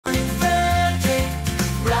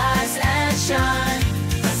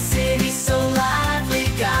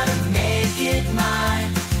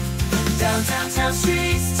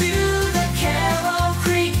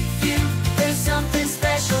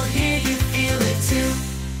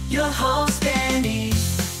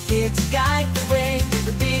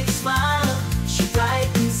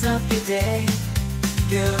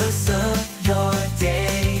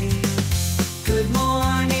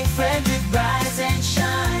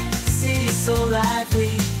so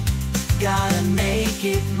lively, gotta make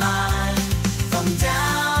it mine. From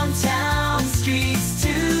downtown streets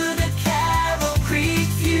to the Carroll Creek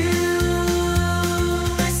view,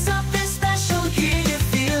 there's something special here, you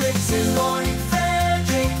feel it too. Good morning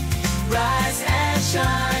Frederick, rise and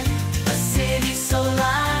shine. A city so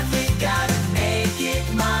lively, gotta make it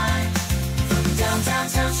mine. From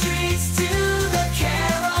downtown streets to the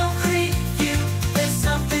Carroll Creek view, there's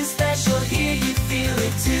something special here, you feel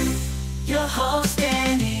it too. Your host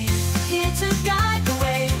Danny, here to guide the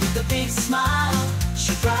way with a big smile.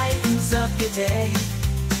 She brightens up your day,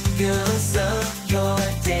 girls of your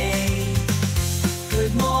day.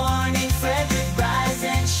 Good morning Frederick, rise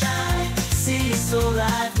and shine. City so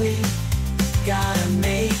lively, gotta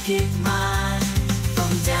make it mine.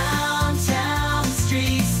 From downtown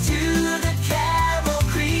streets to the Carroll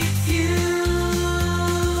Creek view,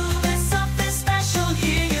 there's something special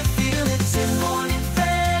here, you feel it too. Good morning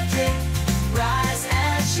Frederick, rise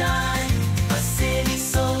and shine. A city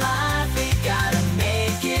so lively, gotta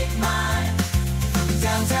make it mine. From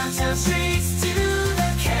downtown streets to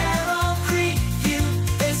the Carroll Creek view,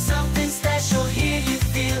 there's something special here, you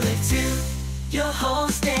feel it too. Your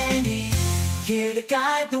host Annie, here to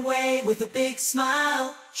guide the way with a big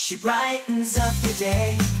smile. She brightens up your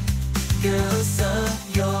day, girls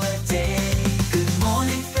of your day. Good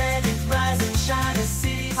morning Frederick, rise and shine. A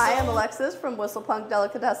city so. Hi, I'm Alexis from Whistlepunk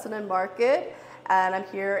Delicatessen and Market, and I'm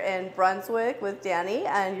here in Brunswick with Danny,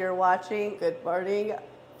 and you're watching Good Morning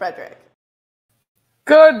Frederick.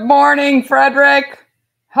 Good morning, Frederick.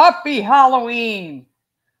 Happy Halloween.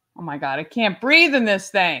 Oh my God, I can't breathe in this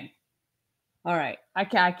thing. All right, I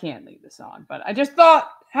can't leave this on, but I just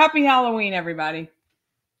thought, happy Halloween, everybody.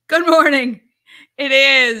 Good morning. It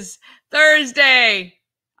is Thursday,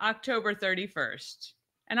 October 31st,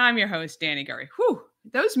 and I'm your host, Danny Gurry. Whew,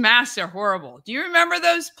 those masks are horrible. Do you remember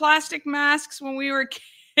those plastic masks when we were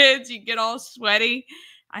kids? You get all sweaty.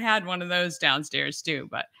 I had one of those downstairs too,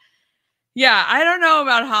 but yeah, I don't know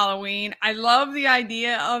about Halloween. I love the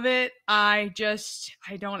idea of it. I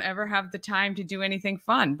don't ever have the time to do anything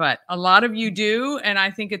fun, but a lot of you do, and I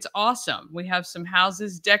think it's awesome. We have some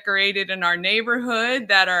houses decorated in our neighborhood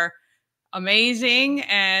that are amazing,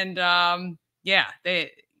 and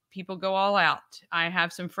people go all out. I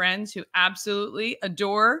have some friends who absolutely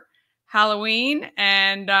adore Halloween,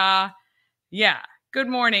 and good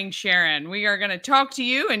morning, Sharon. We are going to talk to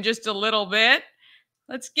you in just a little bit.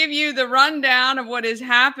 Let's give you the rundown of what is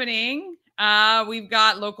happening. We've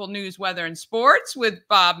got local news, weather, and sports with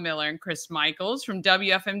Bob Miller and Chris Michaels from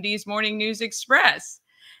WFMD's Morning News Express.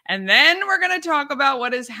 And then we're going to talk about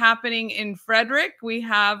what is happening in Frederick. We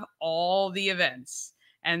have all the events.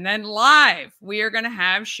 And then live, we are going to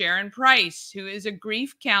have Sharon Price, who is a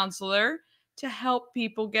grief counselor to help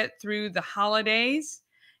people get through the holidays,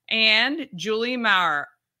 and Julie Maurer,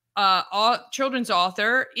 children's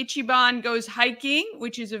author, Ichi-ban Goes Hiking,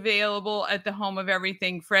 which is available at the Home of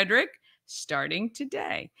Everything Frederick starting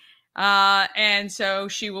today. And so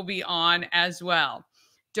she will be on as well.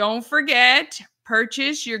 Don't forget,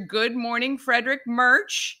 purchase your Good Morning Frederick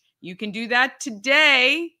merch. You can do that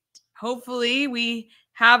today. Hopefully we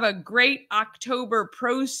have a great October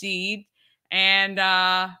proceed, and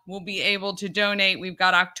we'll be able to donate. We've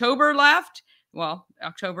got October left. Well,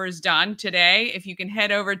 October is done today. If you can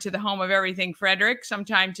head over to the Home of Everything Frederick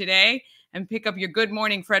sometime today and pick up your Good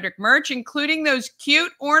Morning Frederick merch, including those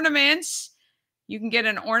cute ornaments. You can get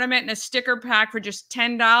an ornament and a sticker pack for just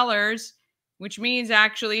 $10, which means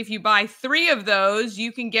actually if you buy 3 of those,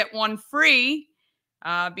 you can get one free,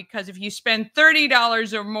 because if you spend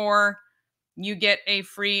 $30 or more, you get a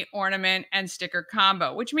free ornament and sticker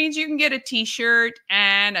combo, which means you can get a t-shirt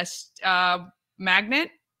and a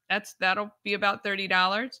magnet. That'll be about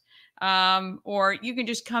 $30. Or you can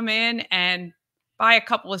just come in and buy a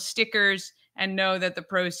couple of stickers and know that the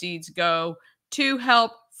proceeds go to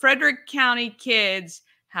help Frederick County kids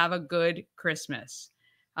have a good Christmas.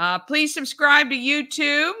 Please subscribe to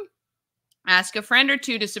YouTube. Ask a friend or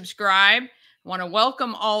two to subscribe. I want to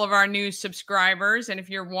welcome all of our new subscribers. And if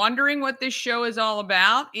you're wondering what this show is all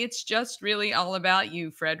about, it's just really all about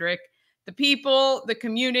you, Frederick. The people, the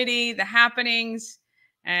community, the happenings.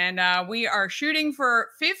 And we are shooting for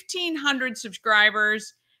 1,500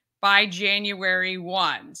 subscribers by January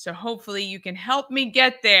 1. So hopefully you can help me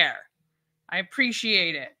get there. I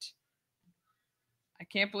appreciate it. I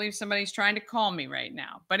can't believe somebody's trying to call me right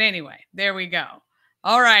now. But anyway, there we go.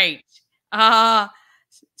 All right.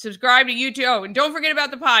 Subscribe to YouTube. Oh, and don't forget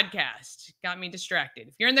about the podcast. Got me distracted.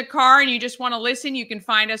 If you're in the car and you just want to listen, you can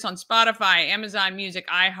find us on Spotify, Amazon Music,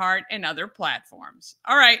 iHeart, and other platforms.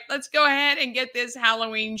 All right, let's go ahead and get this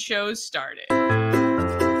Halloween show started.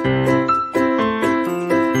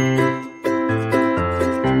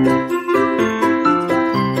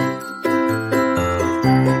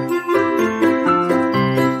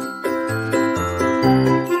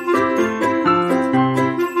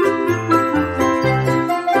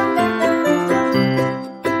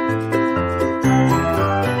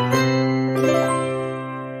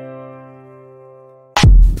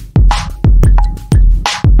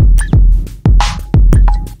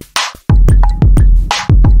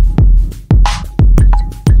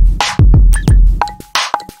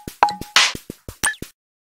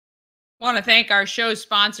 to thank our show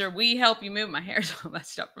sponsor. We help you move. My hair's all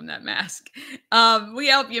messed up from that mask. We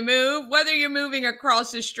help you move, whether you're moving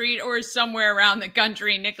across the street or somewhere around the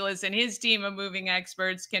country. Nicholas and his team of moving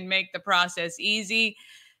experts can make the process easy.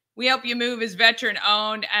 We Help You Move is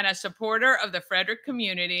veteran-owned and a supporter of the Frederick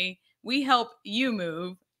community.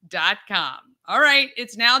 WeHelpYouMove.com. All right,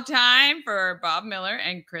 it's now time for Bob Miller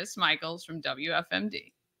and Chris Michaels from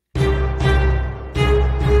WFMD.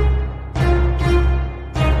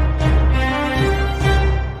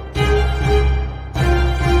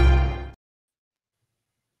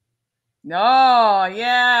 Oh,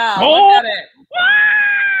 yeah. Look at it.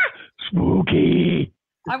 Spooky.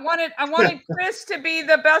 I wanted Chris to be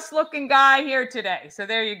the best looking guy here today. So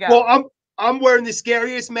there you go. Well, I'm wearing the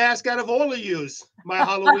scariest mask out of all of yous, my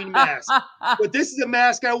Halloween mask. But this is a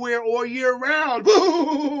mask I wear all year round. I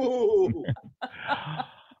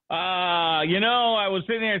was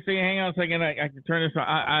sitting there saying, hang on a second, I can turn this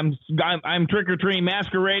on. I'm trick-or-treating,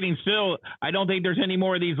 masquerading still. I don't think there's any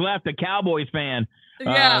more of these left. A Cowboys fan.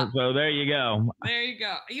 Yeah. So there you go. There you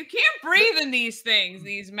go. You can't breathe in these things,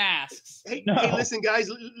 these masks. Hey, listen, guys.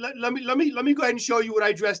 Let me go ahead and show you what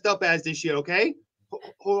I dressed up as this year. Okay.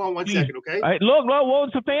 Hold on one second. Okay. Look,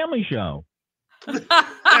 it's a family show.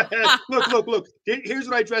 Look. Here's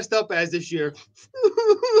what I dressed up as this year.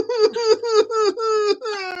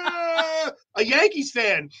 A Yankees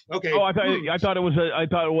fan. Okay. Oh, I thought it was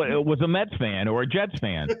a Mets fan or a Jets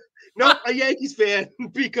fan. No, a Yankees fan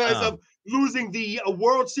because of losing the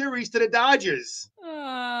World Series to the Dodgers.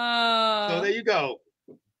 So there you go.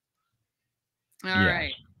 All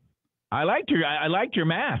right. I liked your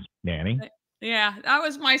mask, Danny. Yeah, that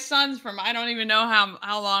was my son's from I don't even know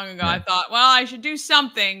how long ago. I thought, well, I should do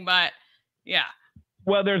something, but yeah.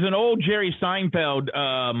 Well, there's an old Jerry Seinfeld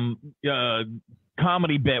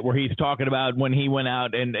comedy bit where he's talking about when he went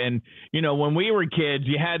out and when we were kids,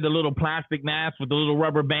 you had the little plastic mask with the little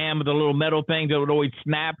rubber band with the little metal thing that would always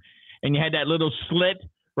snap, and you had that little slit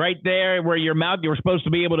right there where your mouth, you were supposed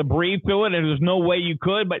to be able to breathe through it, and there's no way you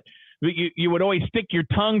could, but you would always stick your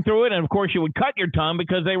tongue through it, and of course you would cut your tongue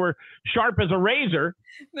because they were sharp as a razor.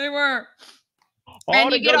 They were.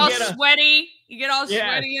 And you get all sweaty. You get all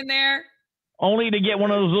sweaty in there. Only to get one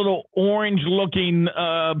of those little orange-looking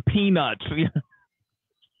peanuts.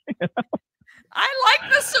 I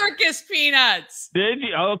like the circus peanuts. Did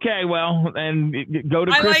you? Okay, well, and go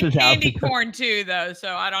to Chris's house. I like candy corn too, though,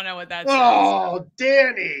 so I don't know what that's. Oh,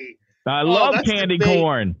 Danny! I love candy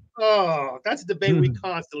corn. Oh, that's a debate we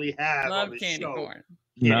constantly have. Love candy corn.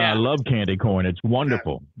 No, I love candy corn. It's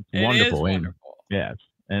wonderful. It's wonderful. Is wonderful. Yes,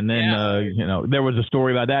 and then there was a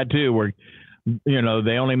story about that too, where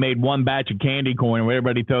they only made one batch of candy corn, and when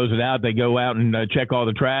everybody throws it out, they go out and check all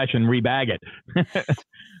the trash and rebag it.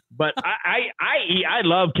 But I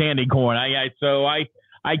love candy corn. I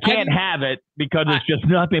can't have it because it's just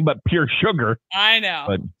nothing but pure sugar. I know.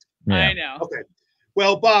 But, yeah. I know. Okay.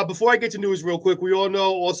 Well, Bob, before I get to news real quick, we all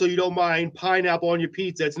know also you don't mind pineapple on your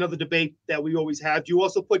pizza. It's another debate that we always have. Do you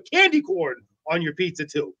also put candy corn on your pizza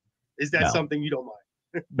too? Is that something you don't mind?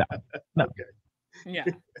 No. Okay. Yeah.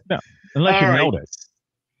 No. Unless you melt it.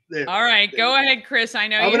 There. All right. Go ahead, Chris. I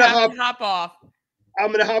know you have to hop off.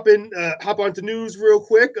 I'm going to hop onto news real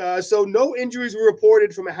quick. So no injuries were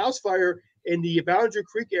reported from a house fire in the Ballinger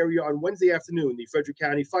Creek area on Wednesday afternoon. The Frederick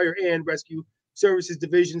County Fire and Rescue Services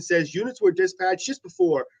Division says units were dispatched just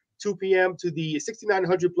before 2 p.m. to the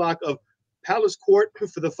 6900 block of Palace Court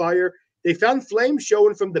for the fire. They found flames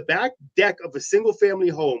showing from the back deck of a single-family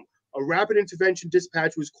home. A rapid intervention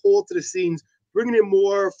dispatch was called to the scenes, bringing in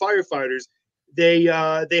more firefighters. They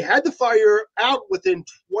had the fire out within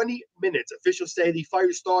 20 minutes. Officials say the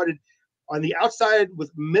fire started on the outside with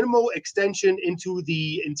minimal extension into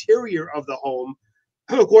the interior of the home.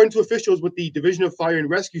 According to officials with the Division of Fire and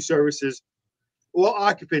Rescue Services, all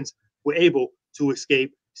occupants were able to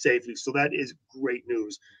escape safely. So that is great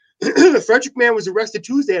news. A Frederick man was arrested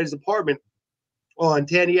Tuesday at his apartment on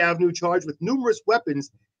Taney Avenue, charged with numerous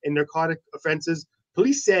weapons and narcotic offenses.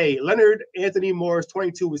 Police say Leonard Anthony Morris,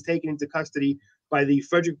 22, was taken into custody by the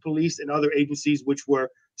Frederick police and other agencies which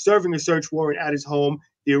were serving a search warrant at his home.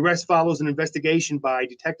 The arrest follows an investigation by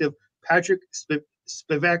Detective Patrick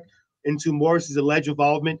Spivak into Morris's alleged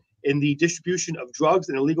involvement in the distribution of drugs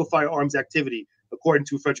and illegal firearms activity, according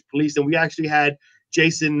to Frederick police. And we actually had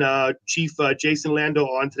Chief Jason Lando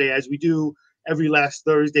on today, as we do every last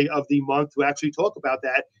Thursday of the month, to actually talk about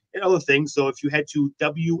that and other things. So if you head to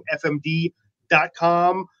WFMD.com,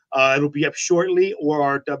 it'll be up shortly, or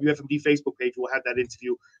our WFMD Facebook page will have that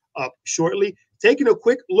interview up shortly. Taking a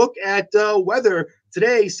quick look at weather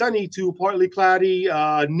today, sunny to partly cloudy,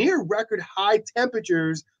 near record high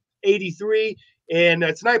temperatures, 83. And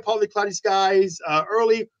tonight, partly cloudy skies.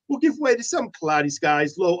 Early, we'll give way to some cloudy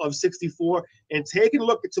skies, low of 64. And taking a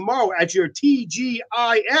look at tomorrow at your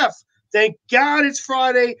TGIF. Thank God it's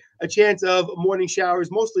Friday. A chance of morning showers,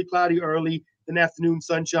 mostly cloudy early, then afternoon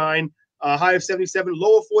sunshine. High of 77,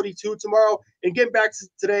 low of 42 tomorrow. And getting back to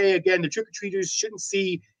today, again, the trick-or-treaters shouldn't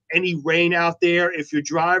see any rain out there. If you're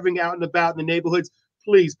driving out and about in the neighborhoods,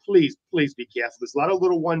 please, please, please be careful. There's a lot of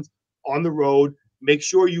little ones on the road. Make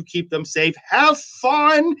sure you keep them safe. Have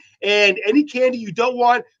fun. And any candy you don't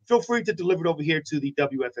want, feel free to deliver it over here to the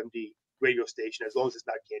WFMD radio station, as long as it's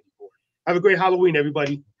not candy corn. Have a great Halloween,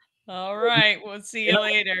 everybody. All right. We'll see you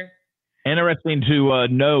later. Interesting to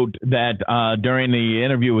note that during the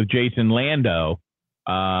interview with Jason Lando,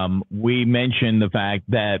 we mentioned the fact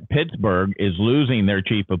that Pittsburgh is losing their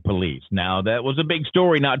chief of police. Now, that was a big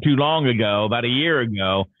story not too long ago, about a year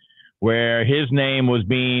ago, where his name was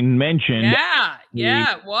being mentioned.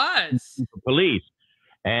 Yeah, it was. Police.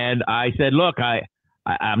 And I said, look,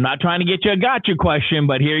 I'm not trying to get you a gotcha question,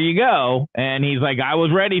 but here you go. And he's like, I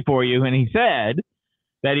was ready for you. And he said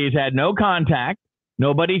that he's had no contact.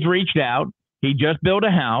 Nobody's reached out. He just built a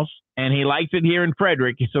house, and he likes it here in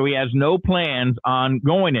Frederick, so he has no plans on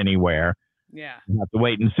going anywhere. Yeah. You have to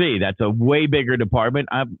wait and see. That's a way bigger department.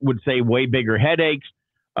 I would say way bigger headaches.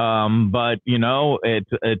 But, you know,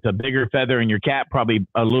 it's a bigger feather in your cap, probably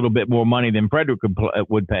a little bit more money than Frederick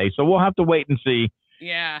would pay. So we'll have to wait and see.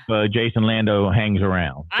 Yeah. Jason Lando hangs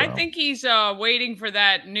around. So. I think he's waiting for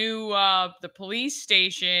that new the police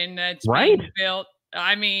station that's right? being built.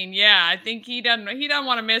 I mean, yeah, I think he doesn't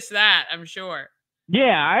want to miss that, I'm sure.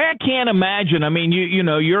 Yeah, I can't imagine. I mean, you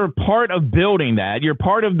know, you're part of building that. You're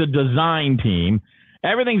part of the design team.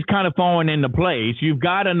 Everything's kind of falling into place. You've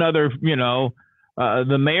got another, you know,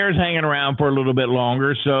 the mayor's hanging around for a little bit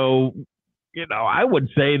longer. So, you know, I would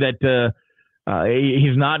say that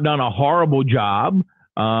he's not done a horrible job.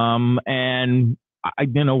 And,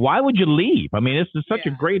 you know, why would you leave? I mean, this is such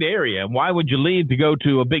a great area. Why would you leave to go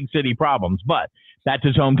to a big city problems? But that's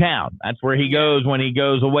his hometown. That's where he goes when he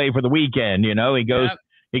goes away for the weekend. You know, he goes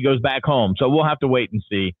back home. So we'll have to wait and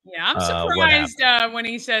see. Yeah, I'm surprised when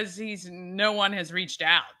he says no one has reached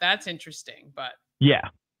out. That's interesting. But yeah,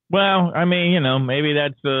 well, I mean, you know, maybe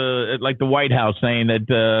that's like the White House saying that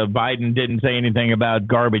Biden didn't say anything about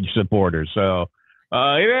garbage supporters. So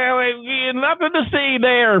nothing to see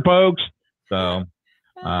there, folks. So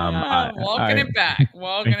walking it back.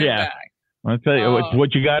 I'll tell you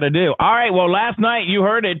what you got to do. All right. Well, last night you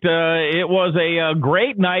heard it. It was a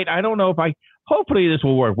great night. I don't know if hopefully this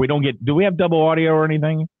will work. Do we have double audio or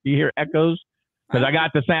anything? Do you hear echoes? Because I got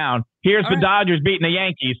the sound. Here's the Dodgers beating the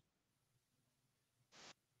Yankees.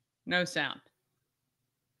 No sound.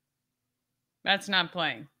 That's not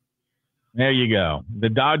playing. There you go. The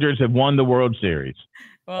Dodgers have won the World Series.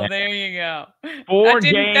 Well, there you go.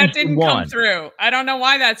 That didn't come through. I don't know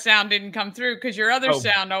why that sound didn't come through, because your other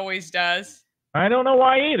sound always does. I don't know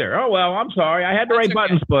why either. Oh, well, I'm sorry. I had the right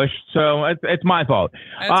buttons pushed, so it's my fault.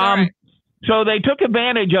 That's all right. So they took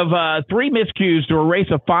advantage of 3 miscues to erase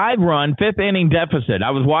a 5-run 5th-inning deficit. I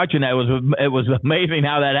was watching that. It was amazing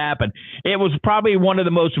how that happened. It was probably one of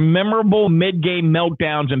the most memorable mid-game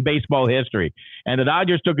meltdowns in baseball history. And the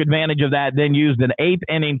Dodgers took advantage of that, then used an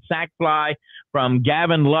 8th-inning sac fly from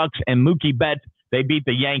Gavin Lux and Mookie Betts. They beat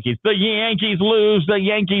the Yankees. The Yankees lose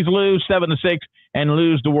 7-6 and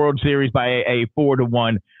lose the World Series by a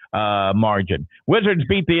 4-1 margin. Wizards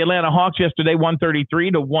beat the Atlanta Hawks yesterday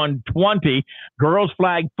 133-120. Girls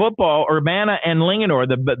flag football, Urbana and Linganore,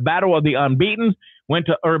 the battle of the unbeatens, went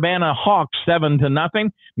to Urbana Hawks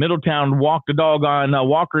 7-0. Middletown walked the dog on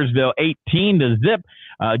Walkersville 18-0.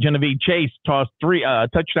 Genevieve Chase tossed 3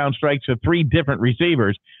 touchdown strikes to 3 different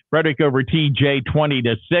receivers. Frederick over TJ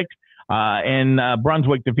 20-6. And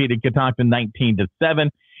Brunswick defeated Catoctin 19-7.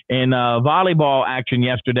 In volleyball action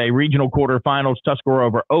yesterday, regional quarterfinals, Tuscarora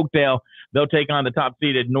over Oakdale. They'll take on the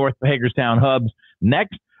top-seeded North Hagerstown Hubs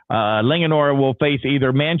next. Linganore will face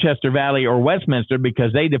either Manchester Valley or Westminster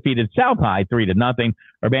because they defeated South High 3-0.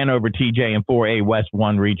 Urbana over TJ in 4A West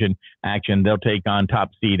 1 region action. They'll take on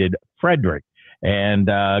top-seeded Frederick. And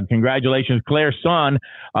congratulations, Claire's son,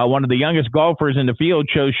 one of the youngest golfers in the field,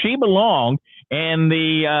 shows she belonged in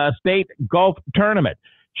the state golf tournament.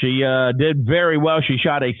 She did very well. She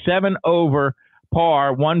shot a 7-over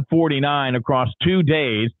par 149 across 2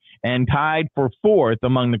 days and tied for 4th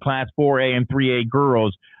among the Class 4A and 3A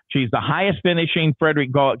girls. She's the highest finishing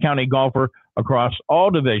Frederick County golfer across all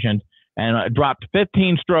divisions and dropped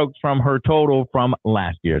 15 strokes from her total from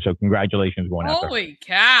last year. So congratulations going out there. Holy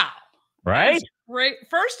cow. Right? That's great.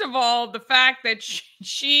 First of all, the fact that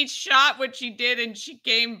she shot what she did and she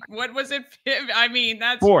came, what was it? I mean,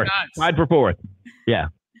 that's fourth. nuts. Tied for 4th. Yeah.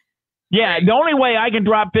 Yeah. The only way I can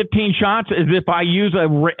drop 15 shots is if I use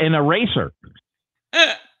an eraser.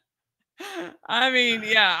 I mean,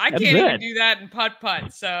 yeah, I That's can't even it. do that in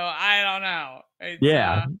putt-putt, so I don't know. It's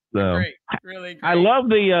Yeah. So great, really great. I love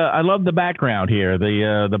the background here,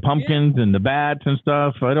 the pumpkins and the bats and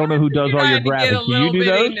stuff. I don't know who does all your graphics. Do you do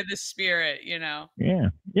those? Into the spirit, you know. Yeah.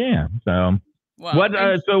 Yeah. So Well, what?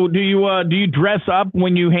 So do you dress up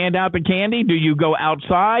when you hand out the candy? Do you go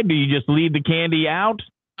outside? Do you just leave the candy out?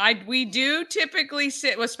 We do typically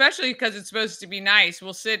sit, especially because it's supposed to be nice.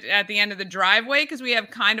 We'll sit at the end of the driveway because we have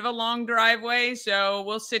kind of a long driveway. So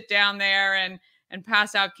we'll sit down there and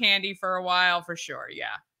pass out candy for a while for sure.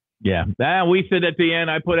 Yeah. Yeah. We sit at the end.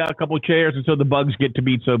 I put out a couple of chairs until the bugs get to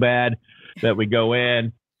be so bad that we go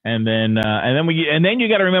in, and then you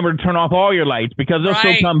got to remember to turn off all your lights because they'll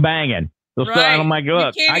still come banging. They'll still, I'm like,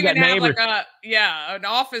 look, I got neighbors. An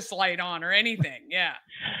office light on or anything. Yeah.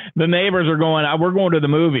 The neighbors are going, we're going to the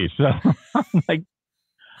movies. So I'm like,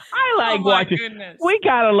 I like watching. Goodness. We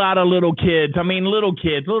got a lot of little kids. I mean, little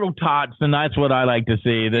kids, little tots, and that's what I like to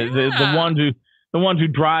see. The ones who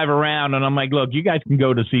drive around, and I'm like, look, you guys can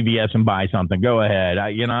go to CVS and buy something. Go ahead,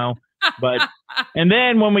 But and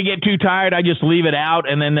then when we get too tired, I just leave it out,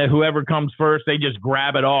 and then whoever comes first, they just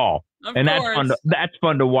grab it all. Of course. That's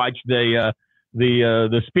fun to watch the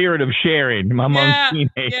spirit of sharing among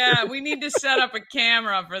teenagers. Yeah, we need to set up a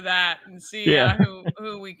camera for that and see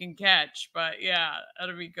who we can catch. But yeah,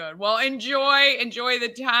 that'll be good. Well, enjoy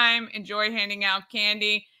the time. Enjoy handing out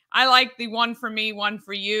candy. I like the one for me, one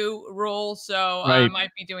for you rule. So I might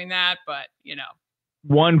be doing that, but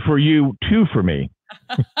one for you, two for me.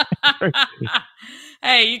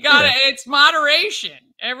 Hey, you got it. It's moderation.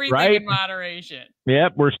 Everything in moderation.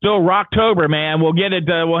 Yep, we're still Rocktober, man. We'll get it.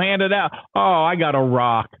 We'll hand it out. Oh, I got a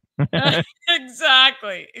rock.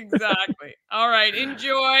 Exactly. All right,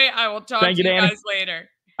 enjoy. I will talk to you guys later.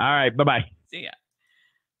 All right, bye-bye. See ya.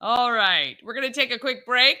 All right, we're going to take a quick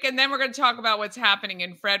break, and then we're going to talk about what's happening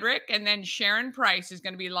in Frederick, and then Sharon Price is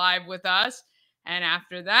going to be live with us. And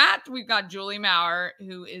after that, we've got Julie Maurer,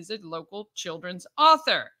 who is a local children's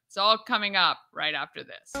author. It's all coming up right after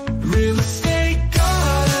this. Real estate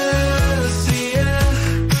goddess, yeah.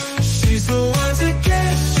 She's the one to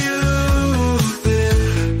get you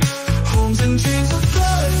there. Homes and dreams of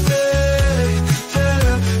perfect,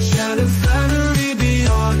 yeah. Shattered family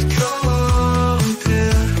beyond compare.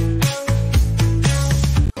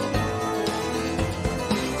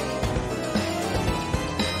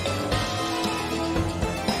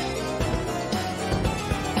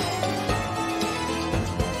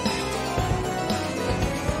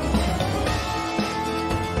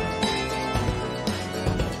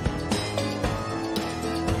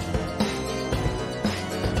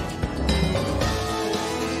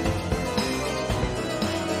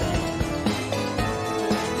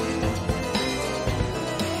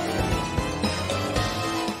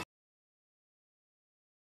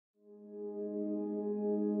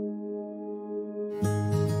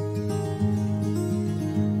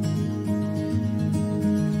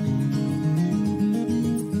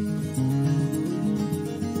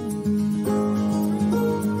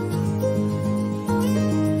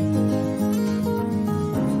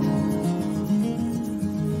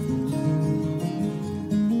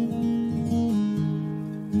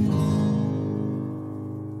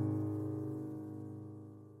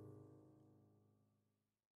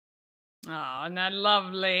 Oh, isn't that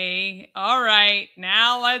lovely? All right,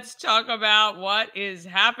 now let's talk about what is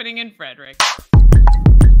happening in Frederick.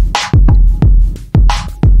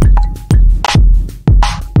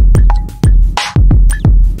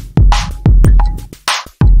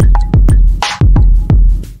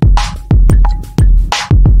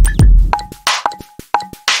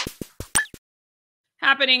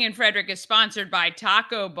 Happening in Frederick is sponsored by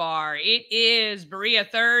Taco Bar. It is Berea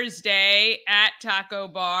Thursday at Taco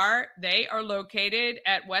Bar. They are located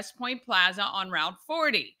at West Point Plaza on Route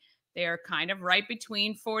 40. They are kind of right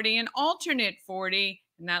between 40 and alternate 40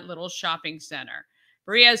 in that little shopping center.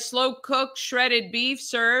 Berea's slow-cooked shredded beef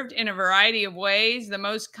served in a variety of ways. The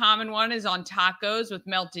most common one is on tacos with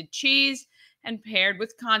melted cheese and paired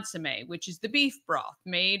with consomme, which is the beef broth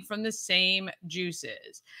made from the same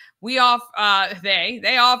juices. They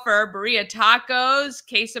offer Berea tacos,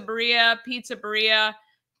 queso Berea, pizza Berea,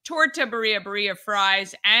 torta Berea, Berea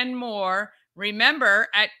fries, and more. Remember,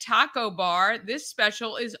 at Taco Bar, this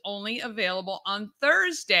special is only available on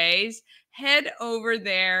Thursdays. Head over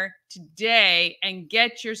there today and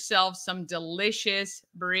get yourself some delicious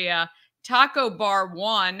Berea.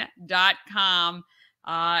 TacoBar1.com.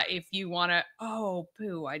 If you want to,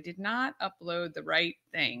 I did not upload the right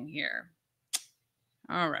thing here.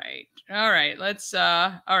 All right. All right. Let's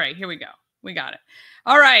all right, here we go. We got it.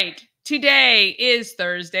 All right. Today is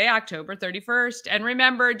Thursday, October 31st. And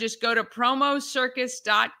remember, just go to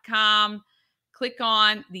promocircus.com, click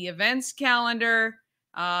on the events calendar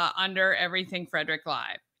under Everything Frederick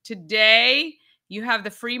Live. Today, you have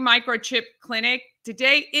the free microchip clinic.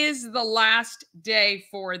 Today is the last day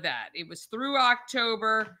for that. It was through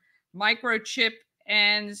October. Microchip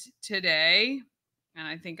ends today. And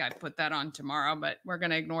I think I put that on tomorrow, but we're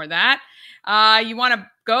going to ignore that. You want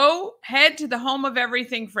to head to the home of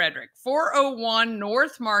Everything Frederick, 401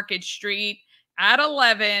 North Market Street at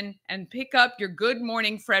 11, and pick up your Good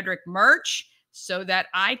Morning Frederick merch so that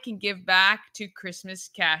I can give back to Christmas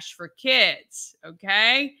Cash for Kids.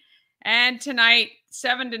 Okay. And tonight,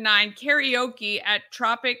 7 to 9, karaoke at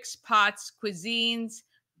Tropics Pots Cuisines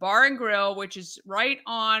Bar and Grill, which is right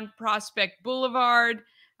on Prospect Boulevard.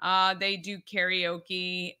 They do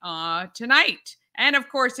karaoke tonight. And of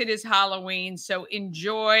course, it is Halloween. So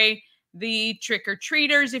enjoy the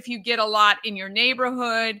trick-or-treaters if you get a lot in your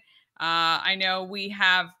neighborhood. I know we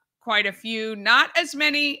have quite a few, not as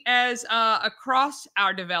many as across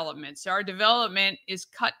our development. So our development is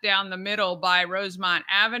cut down the middle by Rosemont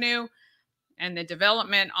Avenue. And the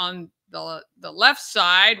development on the left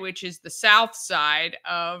side, which is the south side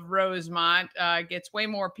of Rosemont, gets way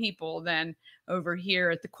more people than over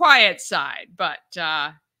here at the quiet side. But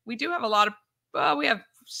we do have we have a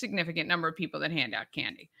significant number of people that hand out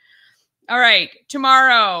candy. All right,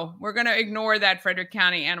 tomorrow, we're going to ignore that Frederick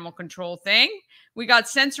County animal control thing. We got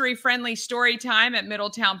sensory-friendly story time at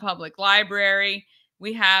Middletown Public Library.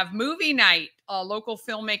 We have movie night, a local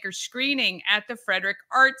filmmaker screening at the Frederick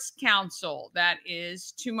Arts Council. That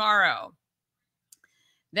is tomorrow.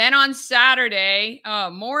 Then on Saturday,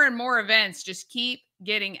 more and more events just keep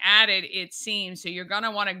getting added, it seems. So you're going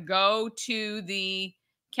to want to go to the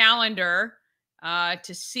calendar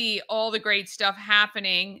to see all the great stuff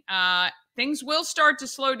happening. Things will start to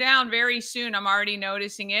slow down very soon. I'm already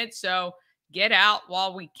noticing it. So get out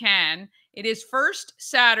while we can. It is First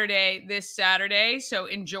Saturday this Saturday, so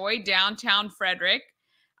enjoy downtown Frederick.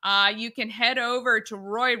 You can head over to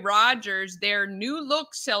Roy Rogers. Their new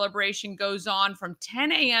look celebration goes on from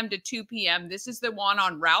 10 a.m. to 2 p.m. This is the one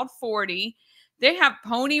on Route 40. They have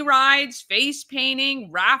pony rides, face painting,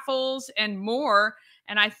 raffles, and more.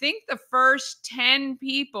 And I think the first 10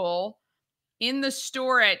 people in the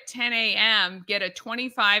store at 10 a.m. get a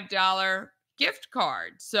 $25 gift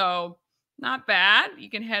card. So not bad. You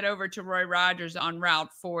can head over to Roy Rogers on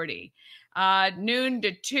Route 40. Noon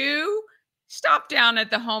to 2, stop down at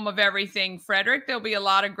the home of Everything Frederick. There'll be a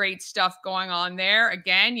lot of great stuff going on there.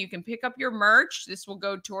 Again, you can pick up your merch. This will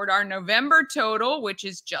go toward our November total, which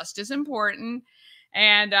is just as important.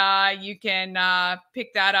 And you can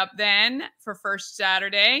pick that up then for First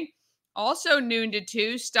Saturday. Also noon to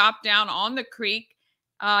 2, stop down on the creek.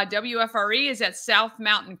 WFRE is at South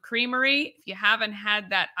Mountain Creamery. If you haven't had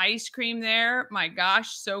that ice cream there, my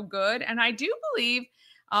gosh, so good. And I do believe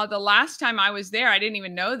the last time I was there, I didn't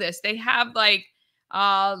even know this, they have like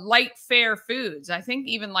light fare foods. I think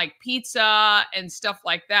even like pizza and stuff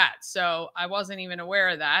like that. So I wasn't even aware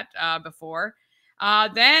of that before.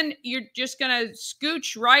 Then you're just going to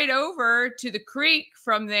scooch right over to the creek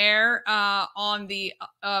from there on the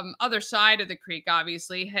other side of the creek,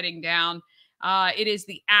 obviously, heading down. It is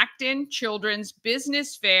the Acton Children's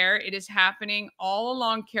Business Fair. It is happening all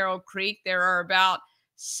along Carroll Creek. There are about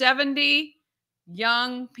 70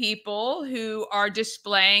 young people who are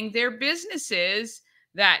displaying their businesses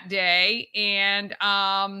that day. And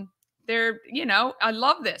they're, you know, I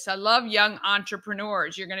love this. I love young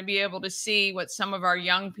entrepreneurs. You're going to be able to see what some of our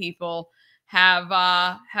young people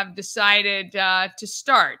have decided to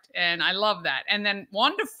start. And I love that. And then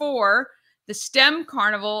 1 to 4, the STEM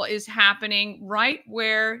Carnival is happening right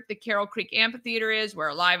where the Carroll Creek Amphitheater is,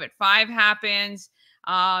 where Live at 5 happens.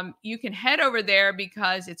 You can head over there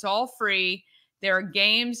because it's all free. There are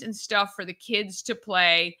games and stuff for the kids to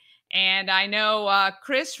play. And I know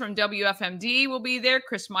Chris from WFMD will be there.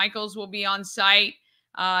 Chris Michaels will be on site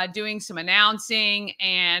doing some announcing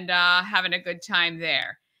and having a good time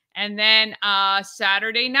there. And then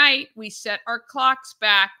Saturday night, we set our clocks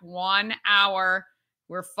back 1 hour.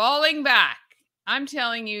 We're falling back. I'm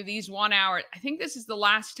telling you, these 1 hour, I think this is the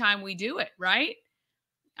last time we do it, right?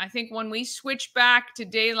 I think when we switch back to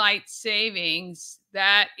daylight savings,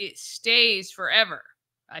 that it stays forever,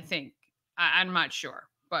 I think. I'm not sure,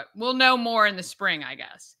 but we'll know more in the spring, I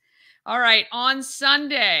guess. All right, on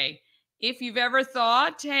Sunday, if you've ever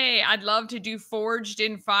thought, hey, I'd love to do Forged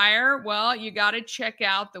in Fire, well, you got to check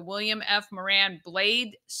out the William F. Moran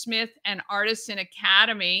Bladesmith and Artisan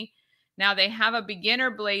Academy. Now, they have a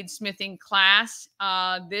beginner bladesmithing class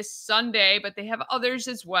this Sunday, but they have others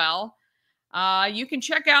as well. You can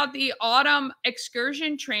check out the autumn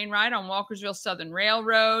excursion train ride on Walkersville Southern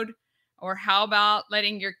Railroad. Or how about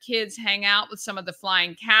letting your kids hang out with some of the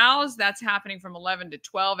flying cows? That's happening from 11 to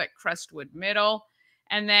 12 at Crestwood Middle.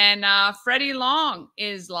 And then Freddie Long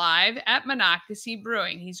is live at Monocacy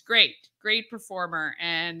Brewing. He's great performer,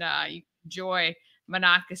 and you enjoy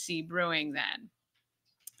Monocacy Brewing then.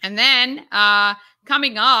 And then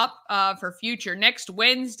coming up for future, next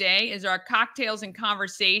Wednesday is our Cocktails and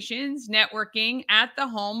Conversations networking at the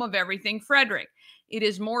home of Everything Frederick. It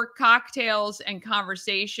is more cocktails and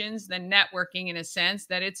conversations than networking, in a sense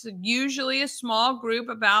that it's usually a small group,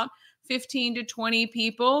 about 15 to 20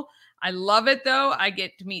 people. I love it, though. I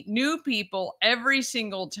get to meet new people every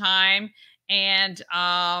single time. And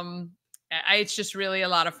it's just really a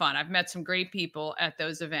lot of fun. I've met some great people at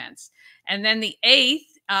those events. And then the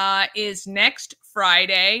 8th is next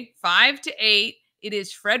Friday, 5 to 8. It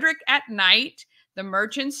is Frederick at Night. The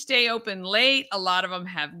merchants stay open late. A lot of them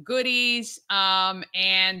have goodies.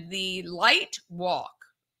 And the light walk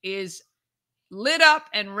is lit up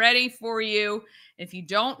and ready for you. If you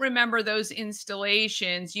don't remember those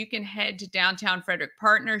installations, you can head to Downtown Frederick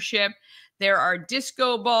Partnership. There are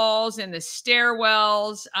disco balls in the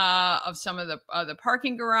stairwells of some of the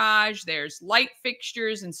parking garage. There's light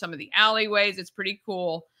fixtures in some of the alleyways. It's pretty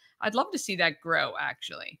cool. I'd love to see that grow,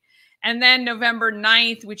 actually. And then November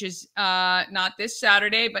 9th, which is not this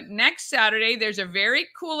Saturday, but next Saturday, there's a very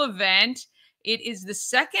cool event. It is the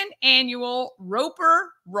 2nd annual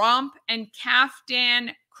Roper Romp and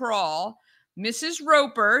Caftan Crawl. Mrs.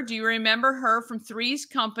 Roper, do you remember her from Three's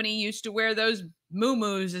Company? Used to wear those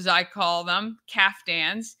moo-moos, as I call them,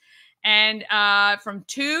 caftans. And from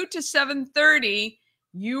 2 to 7:30,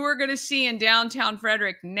 you are going to see in downtown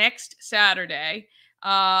Frederick next Saturday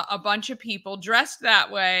a bunch of people dressed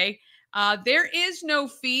that way. There is no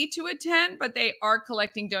fee to attend, but they are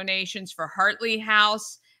collecting donations for Hartley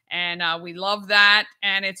House. And we love that.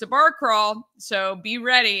 And it's a bar crawl. So be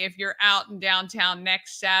ready if you're out in downtown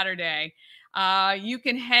next Saturday. You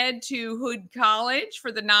can head to Hood College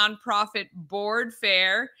for the nonprofit board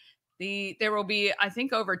fair. There will be, I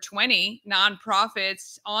think, over 20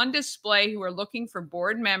 nonprofits on display who are looking for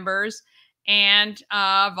board members and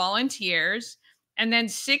volunteers. And then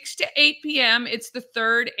 6 to 8 p.m., it's the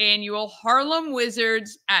 3rd annual Harlem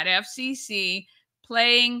Wizards at FCC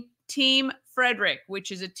playing Team Frederick,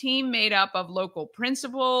 which is a team made up of local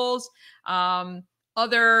principals, I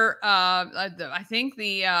think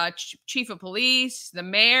the chief of police, the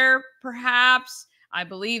mayor, perhaps. I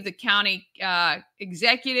believe the county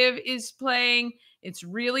executive is playing. It's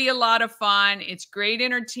really a lot of fun. It's great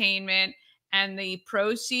entertainment, and the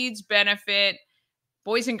proceeds benefit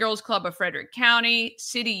Boys and Girls Club of Frederick County,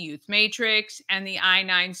 City Youth Matrix, and the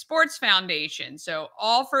I-9 Sports Foundation. So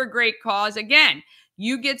all for a great cause. Again,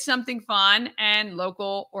 you get something fun and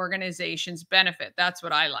local organizations benefit. That's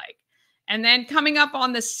what I like. And then coming up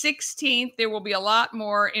on the 16th, there will be a lot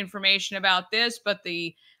more information about this, but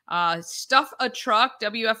the Stuff a Truck,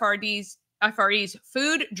 WFRE's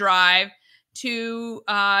food drive to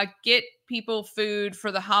get people food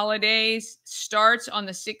for the holidays starts on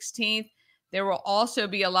the 16th. There will also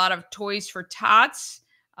be a lot of Toys for Tots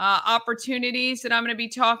opportunities that I'm going to be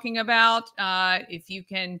talking about. If you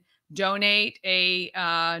can donate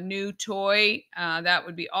a new toy, that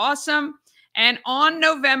would be awesome. And on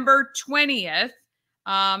November 20th,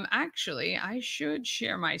 actually, I should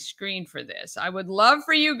share my screen for this. I would love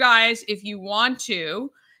for you guys, if you want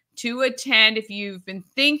to attend, if you've been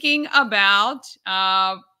thinking about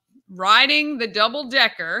riding the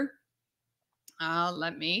double-decker.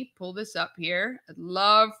 Let me pull this up here. I'd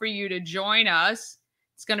love for you to join us.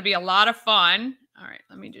 It's going to be a lot of fun. All right,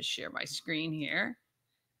 let me just share my screen here.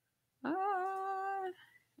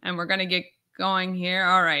 And we're going to get going here.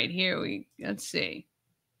 All right, let's see.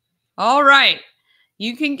 All right.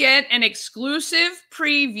 You can get an exclusive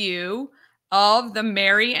preview of the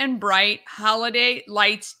Merry and Bright Holiday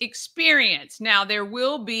Lights experience. Now, there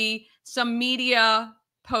will be some media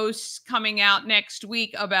posts coming out next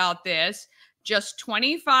week about this. Just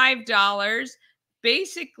 $25.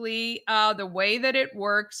 Basically, the way that it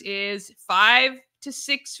works is 5 to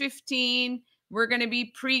 6:15. We're going to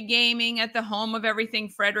be pre-gaming at the home of Everything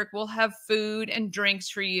Frederick. We'll have food and drinks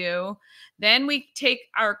for you. Then we take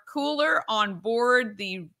our cooler on board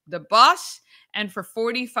the bus, and for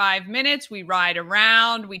 45 minutes, we ride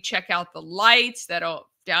around. We check out the lights.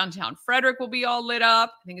 Downtown Frederick will be all lit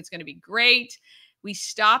up. I think it's going to be great. We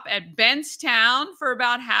stop at Bentstown for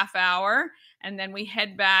about half hour, and then we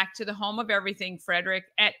head back to the home of Everything Frederick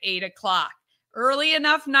at 8 o'clock. early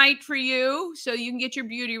enough night for you so you can get your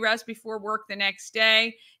beauty rest before work the next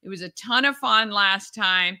day. It was a ton of fun last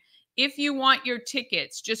time. If you want your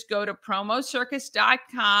tickets, just go to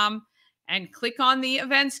promocircus.com and click on the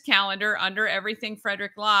events calendar under Everything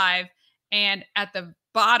Frederick Live. And at the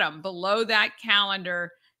bottom below that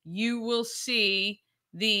calendar, you will see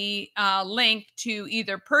the link to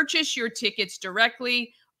either purchase your tickets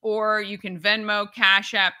directly, or you can Venmo,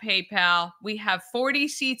 Cash App, PayPal. We have 40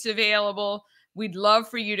 seats available. We'd love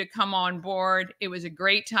for you to come on board. It was a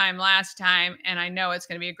great time last time, and I know it's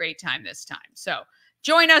going to be a great time this time. So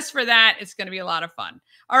join us for that. It's going to be a lot of fun.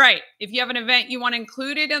 All right. If you have an event you want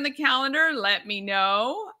included on the calendar, let me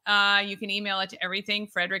know. You can email it to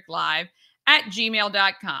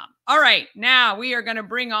everythingfredericklive@gmail.com. All right. Now we are going to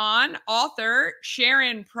bring on author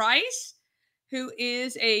Sharon Price, who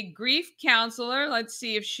is a grief counselor. Let's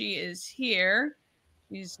see if she is here.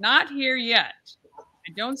 She's not here yet.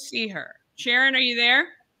 I don't see her. Sharon, are you there?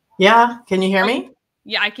 Yeah. Can you hear me?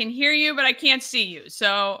 Yeah, I can hear you, but I can't see you.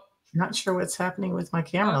 So not sure what's happening with my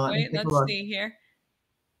camera. wait, let's see here.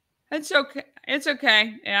 It's okay. It's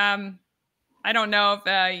okay. I don't know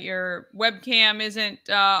if your webcam isn't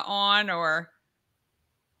on, or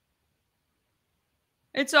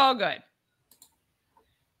it's all good.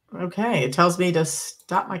 Okay, it tells me to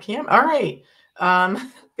stop my camera. All right.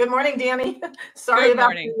 Good morning, Danny. Sorry Good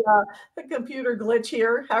about morning. the computer glitch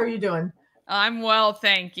here. How are you doing? I'm well,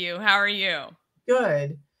 thank you. How are you?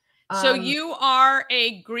 Good. So you are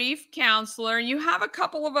a grief counselor. You have a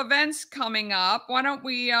couple of events coming up. Why don't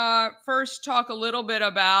we first talk a little bit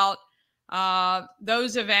about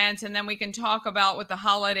those events, and then we can talk about with the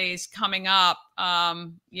holidays coming up.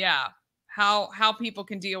 Yeah, how people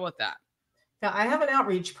can deal with that. Yeah, I have an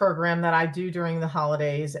outreach program that I do during the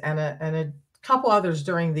holidays, and a couple others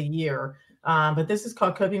during the year. But this is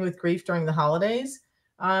called Coping with Grief During the Holidays.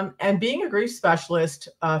 And being a grief specialist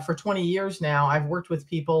for 20 years now, I've worked with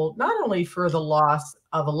people not only for the loss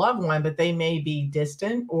of a loved one, but they may be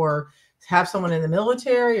distant or have someone in the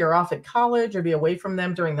military or off at college or be away from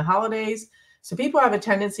them during the holidays. So people have a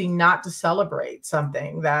tendency not to celebrate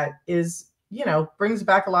something that is, brings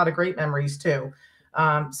back a lot of great memories too.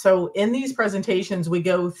 So in these presentations, we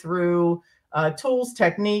go through tools,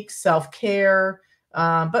 techniques, self-care,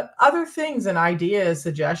 but other things and ideas,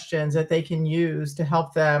 suggestions that they can use to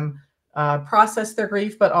help them process their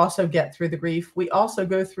grief, but also get through the grief. We also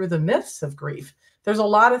go through the myths of grief. There's a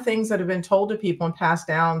lot of things that have been told to people and passed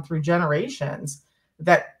down through generations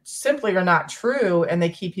that simply are not true, and they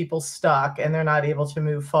keep people stuck and they're not able to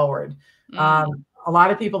move forward. A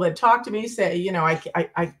lot of people that talk to me say,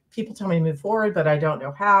 people tell me to move forward, but I don't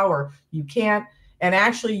know how, or you can't. And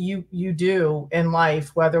actually you do in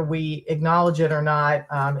life, whether we acknowledge it or not.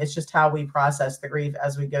 It's just how we process the grief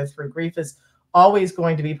as we go through. Grief is always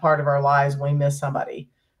going to be part of our lives when we miss somebody.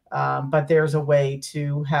 But there's a way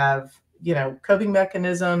to have, coping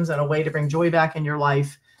mechanisms and a way to bring joy back in your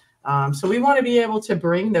life. So we want to be able to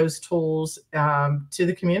bring those tools to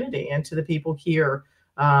the community and to the people here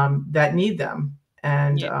that need them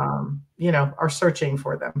and, are searching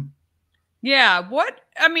for them. Yeah.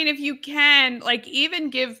 If you can,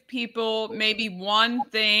 even give people maybe one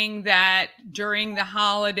thing that during the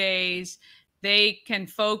holidays they can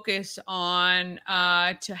focus on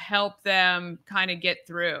to help them kind of get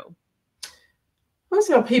through. I always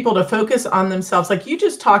tell people to focus on themselves. Like you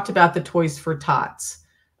just talked about the Toys for Tots.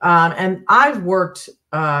 And I've worked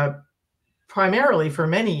primarily for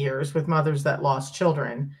many years with mothers that lost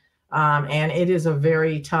children. And it is a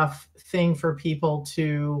very tough thing for people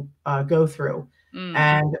to go through.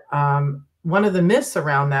 And one of the myths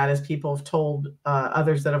around that is people have told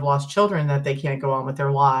others that have lost children that they can't go on with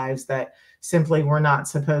their lives, that simply we're not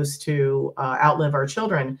supposed to outlive our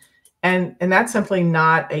children. And that's simply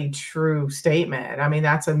not a true statement. I mean,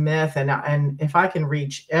 that's a myth. And if I can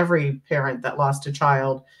reach every parent that lost a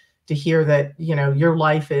child to hear that, your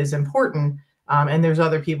life is important, and there's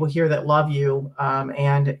other people here that love you,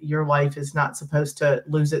 and your life is not supposed to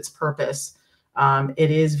lose its purpose. It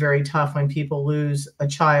is very tough when people lose a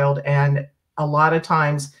child. And a lot of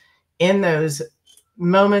times in those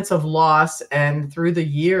moments of loss and through the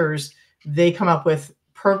years, they come up with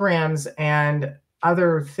programs and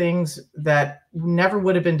other things that never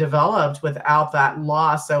would have been developed without that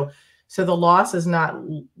loss. So the loss is not,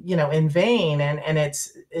 in vain. And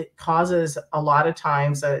it causes a lot of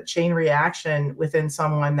times a chain reaction within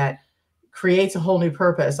someone that creates a whole new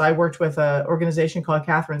purpose. I worked with an organization called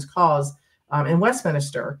Catherine's Cause in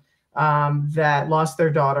Westminster that lost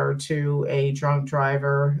their daughter to a drunk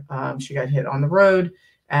driver. She got hit on the road,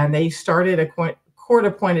 and they started a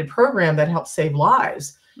court-appointed program that helped save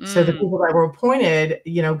lives. So the people that were appointed,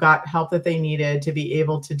 got help that they needed to be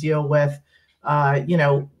able to deal with,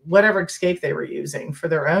 whatever escape they were using for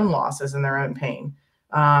their own losses and their own pain.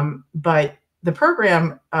 But the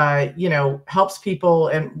program, helps people.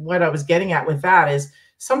 And what I was getting at with that is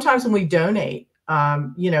sometimes when we donate,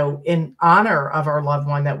 in honor of our loved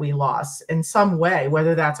one that we lost in some way,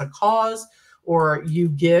 whether that's a cause or you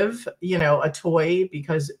give, a toy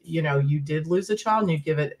because, you did lose a child and you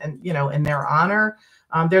give it and, in their honor.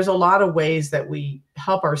 There's a lot of ways that we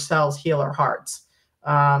help ourselves heal our hearts.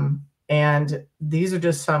 And these are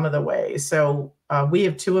just some of the ways. So we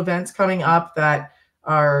have 2 events coming up that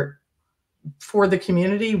are for the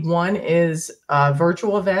community. One is a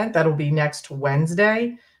virtual event that'll be next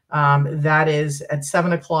Wednesday. That is at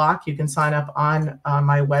 7:00. You can sign up on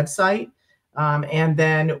my website. And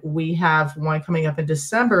then we have one coming up in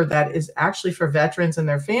December that is actually for veterans and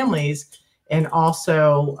their families and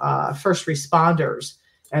also first responders.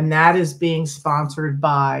 And that is being sponsored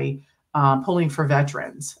by Pulling for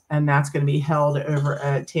Veterans. And that's going to be held over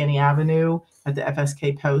at Taney Avenue at the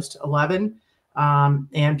FSK Post 11.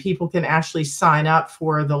 And people can actually sign up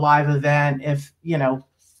for the live event if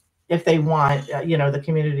they want, the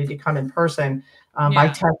community to come in person by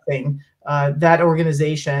texting that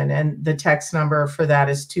organization. And the text number for that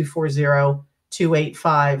is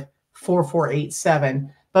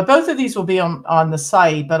 240-285-4487. But both of these will be on the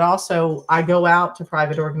site. But also I go out to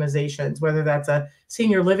private organizations, whether that's a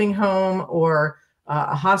senior living home or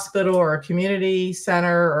a hospital or a community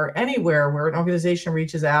center or anywhere where an organization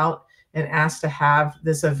reaches out and asks to have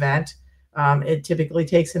this event. It typically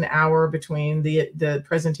takes an hour between the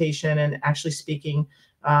presentation and actually speaking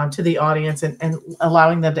to the audience and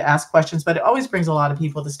allowing them to ask questions. But it always brings a lot of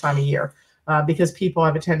people this time of year because people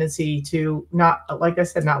have a tendency to not, like I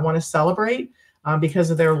said, not want to celebrate because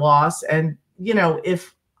of their loss. And,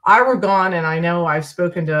 if I were gone, and I know I've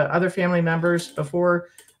spoken to other family members before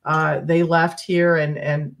they left here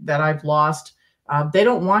and that I've lost, they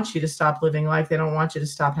don't want you to stop living life. They don't want you to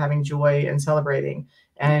stop having joy and celebrating.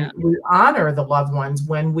 And we honor the loved ones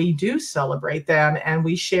when we do celebrate them and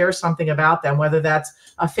we share something about them, whether that's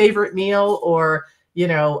a favorite meal or,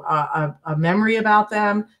 a memory about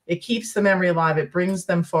them. It keeps the memory alive. It brings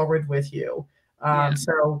them forward with you.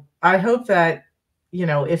 So I hope that,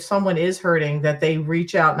 if someone is hurting, that they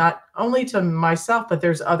reach out not only to myself, but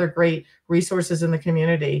there's other great resources in the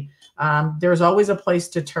community. There's always a place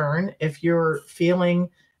to turn if you're feeling,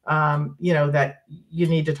 that you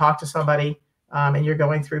need to talk to somebody. And you're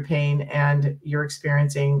going through pain and you're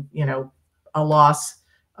experiencing, a loss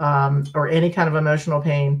or any kind of emotional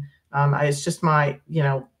pain. It's just the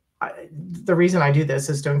reason I do this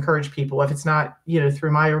is to encourage people. If it's not,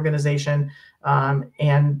 through my organization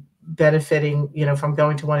and benefiting, from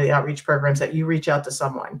going to one of the outreach programs, that you reach out to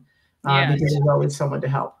someone because there's always someone to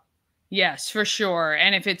help. Yes, for sure.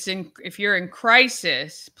 And if you're in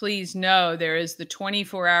crisis, please know there is the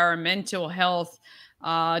 24-hour mental health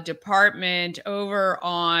department over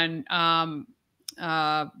on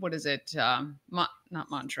what is it? Not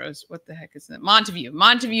Montrose. What the heck is it?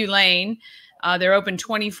 Montague Lane. They're open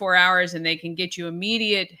 24 hours and they can get you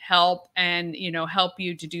immediate help and, help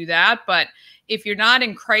you to do that. But if you're not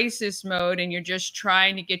in crisis mode and you're just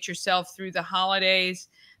trying to get yourself through the holidays,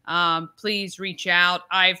 please reach out.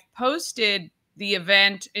 I've posted the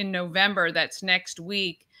event in November. That's next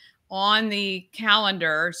week on the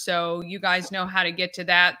calendar. So you guys know how to get to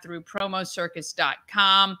that through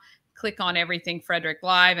promocircus.com. Click on Everything Frederick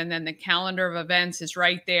Live, and then the calendar of events is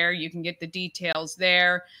right there. You can get the details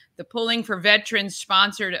there. The Pulling for Veterans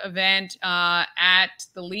sponsored event at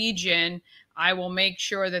the Legion, I will make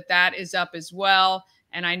sure that that is up as well.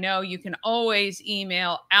 And I know you can always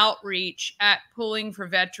email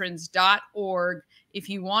outreach@pullingforveterans.org if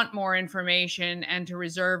you want more information and to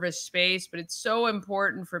reserve a space. But it's so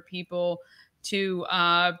important for people to,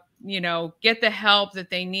 get the help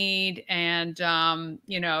that they need and,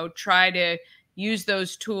 try to use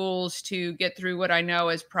those tools to get through what I know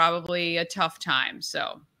is probably a tough time.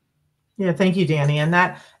 So. Yeah, thank you, Danny. And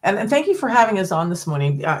thank you for having us on this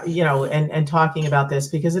morning, and talking about this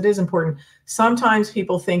because it is important. Sometimes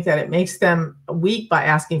people think that it makes them weak by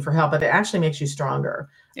asking for help, but it actually makes you stronger.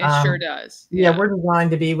 It sure does. Yeah, we're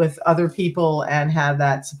designed to be with other people and have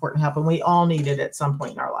that support and help, and we all need it at some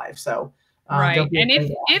point in our life. So, right. And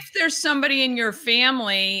if there's somebody in your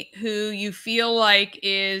family who you feel like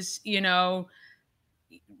is,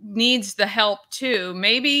 needs the help too,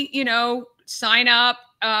 maybe, sign up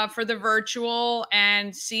for the virtual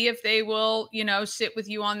and see if they will, sit with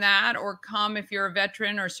you on that, or come if you're a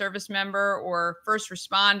veteran or service member or first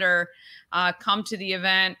responder, come to the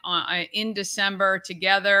event in December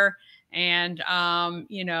together And,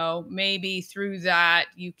 you know, maybe through that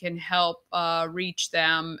you can help reach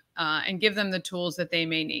them and give them the tools that they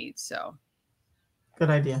may need. So Good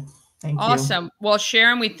idea. Thank you. awesome. Well,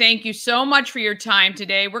 Sharon, we thank you so much for your time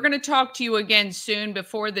today. We're going to talk to you again soon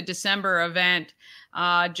before the December event,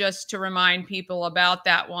 just to remind people about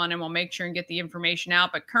that one, and we'll make sure and get the information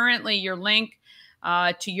out. But currently, your link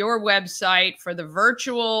to your website for the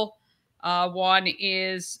virtual one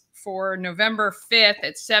is for November 5th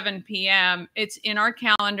at 7 p.m. It's in our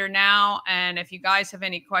calendar now. And if you guys have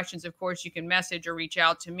any questions, of course, you can message or reach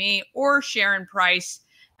out to me or Sharon Price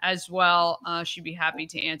as well. She'd be happy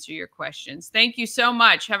to answer your questions. Thank you so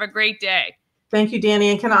much. Have a great day. Thank you,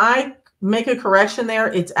 Danny. And can I make a correction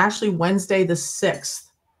there? It's actually Wednesday the 6th.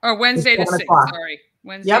 Or Wednesday the 6th. o'clock. Sorry.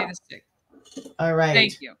 Wednesday the 6th. All right.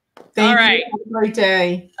 Thank you. Thank All you. right. Have a great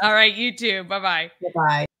day. All right. You too. Bye-bye.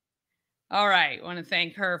 Bye-bye. All right. Want to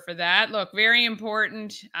thank her for that. Look, very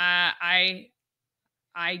important.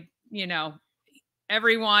 You know,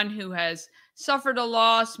 everyone who has suffered a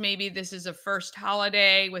loss, maybe this is a first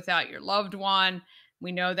holiday without your loved one.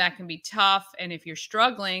 We know that can be tough. And if you're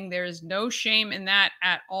struggling, there is no shame in that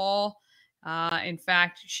at all. In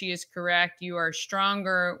fact, she is correct. You are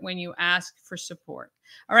stronger when you ask for support.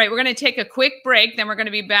 All right, we're going to take a quick break. Then we're going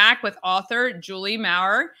to be back with author Julie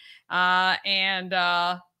Maurer.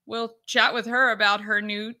 We'll chat with her about her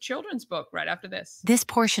new children's book right after this. This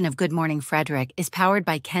portion of Good Morning Frederick is powered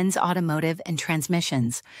by Ken's Automotive and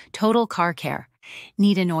Transmissions, Total Car Care.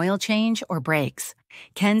 Need an oil change or brakes?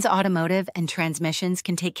 Ken's Automotive and Transmissions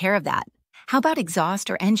can take care of that. How about exhaust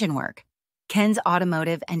or engine work? Ken's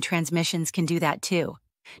Automotive and Transmissions can do that too.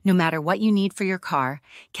 No matter what you need for your car,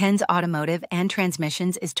 Ken's Automotive and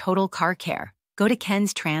Transmissions is Total Car Care. Go to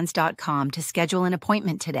kenstrans.com to schedule an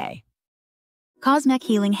appointment today. Cosmec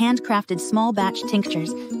Healing handcrafted small batch tinctures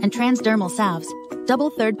and transdermal salves, double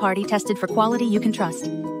third-party tested for quality you can trust.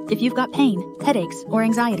 If you've got pain, headaches, or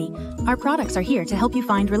anxiety, our products are here to help you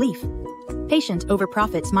find relief. Patient over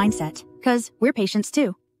profits mindset, 'cause we're patients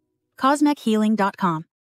too. CosmecHealing.com.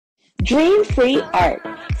 Dream Free Art,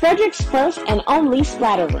 Frederick's first and only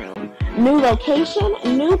splatter room. New location,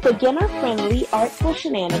 new beginner-friendly artful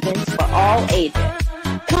shenanigans for all ages.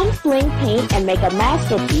 Come fling paint and make a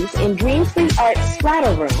masterpiece in Dream Free Art's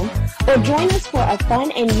splatter room, or join us for a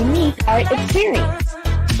fun and unique art experience.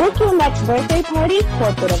 Book your next birthday party,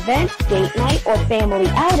 corporate event, date night, or family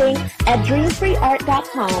outing at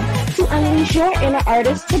dreamfreeart.com to unleash your inner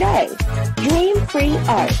artist today. Dream Free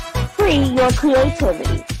Art. Free your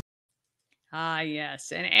creativity. Ah,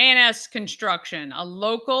 yes. And A&S Construction, a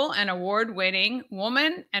local and award-winning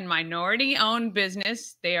woman and minority-owned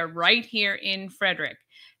business. They are right here in Frederick.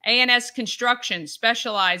 A&S Construction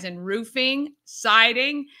specialize in roofing,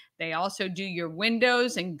 siding. They also do your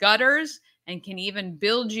windows and gutters and can even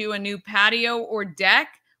build you a new patio or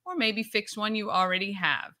deck, or maybe fix one you already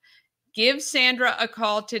have. Give Sandra a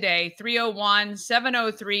call today,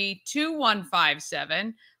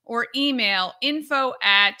 301-703-2157, or email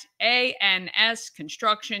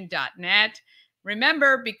info@ansconstruction.net.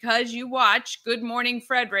 Remember, because you watch Good Morning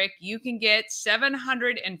Frederick, you can get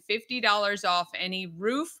 $750 off any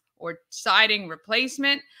roof or siding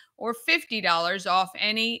replacement, or $50 off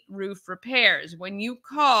any roof repairs. When you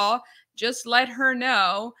call, just let her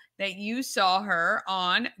know that you saw her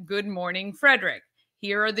on Good Morning Frederick.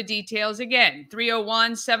 Here are the details again,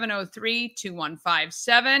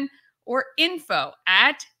 301-703-2157, or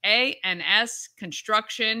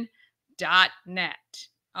info@ansconstruction.net.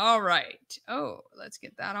 All right. Oh, let's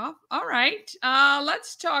get that off. All right.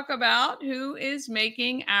 Let's talk about who is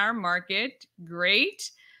making our market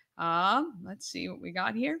great. Let's see what we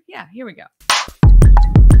got here. Yeah, here we go.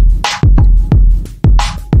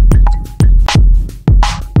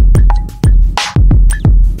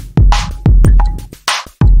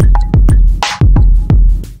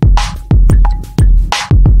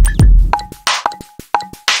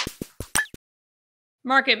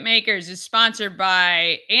 Market Makers is sponsored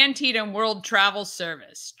by Antietam World Travel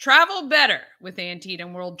Service. Travel better with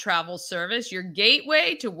Antietam World Travel Service, your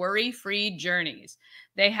gateway to worry-free journeys.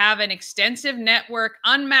 They have an extensive network,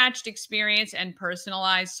 unmatched experience, and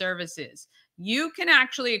personalized services. You can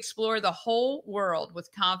actually explore the whole world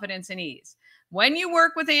with confidence and ease. When you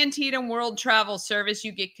work with Antietam World Travel Service,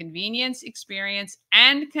 you get convenience, experience,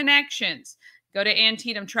 and connections. Go to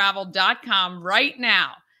AntietamTravel.com right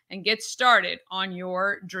now and get started on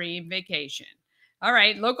your dream vacation. All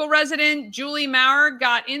right, local resident Julie Maurer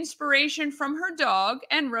got inspiration from her dog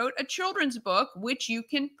and wrote a children's book, which you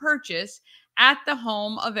can purchase at the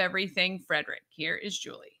home of everything Frederick. Here is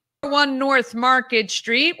Julie. 1 North Market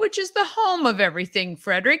Street, which is the home of everything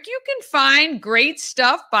Frederick. You can find great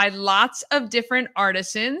stuff by lots of different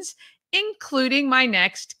artisans, including my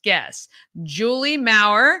next guest. Julie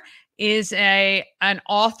Maurer is an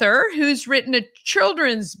author who's written a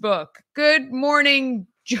children's book. Good morning,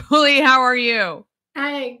 Julie. How are you?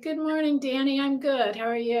 Hi, good morning, Danny. I'm good. How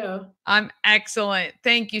are you? I'm excellent.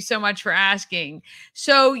 Thank you so much for asking.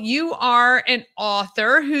 So you are an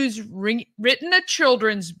author who's written a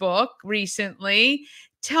children's book recently.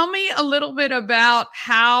 Tell me a little bit about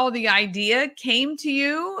how the idea came to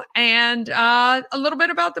you and a little bit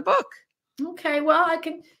about the book. Okay, well, I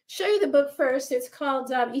can show you the book first. It's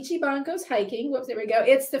called Ichi-ban Goes Hiking. Whoops, there we go.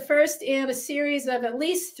 It's the first in a series of at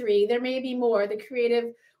least 3. There may be more. The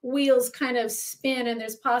creative wheels kind of spin, and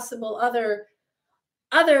there's possible other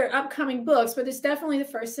upcoming books, but it's definitely the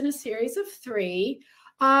first in a series of 3.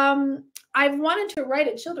 I've wanted to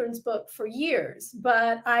write a children's book for years,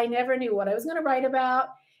 but I never knew what I was going to write about,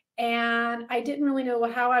 and I didn't really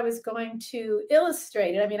know how I was going to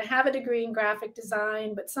illustrate it. I mean, I have a degree in graphic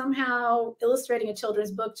design, but somehow illustrating a children's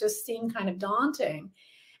book just seemed kind of daunting.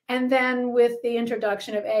 And then with the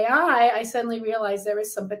introduction of AI, I suddenly realized there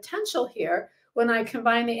was some potential here. When I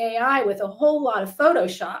combined the AI with a whole lot of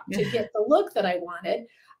Photoshop to get the look that I wanted,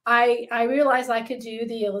 I realized I could do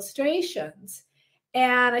the illustrations.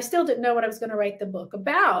 And I still didn't know what I was going to write the book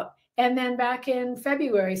about. And then back in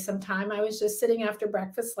February sometime, I was just sitting after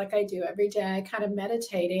breakfast like I do every day, kind of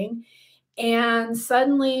meditating. And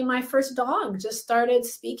suddenly my first dog just started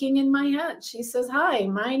speaking in my head. She says, "Hi,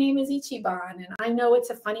 my name is Ichi-ban." And I know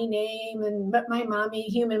it's a funny name, but my mommy,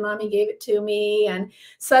 human mommy, gave it to me. And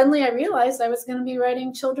suddenly I realized I was going to be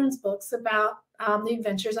writing children's books about the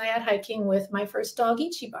adventures I had hiking with my first dog,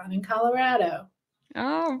 Ichi-ban, in Colorado.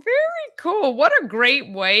 Oh, very cool. What a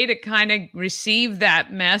great way to kind of receive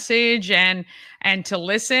that message and to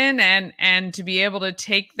listen and to be able to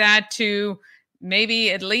take that to maybe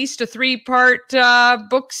at least a 3-part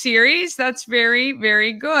book series. That's very,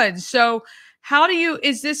 very good. So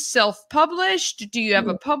is this self-published? Do you have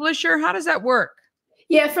a publisher? How does that work?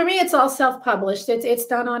 Yeah, for me, it's all self-published. It's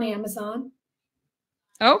done on Amazon.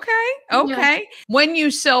 Okay. Yeah. When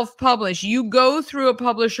you self-publish, you go through a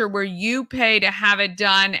publisher where you pay to have it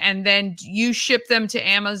done, and then you ship them to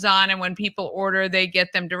Amazon, and when people order, they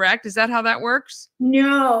get them direct. Is that how that works?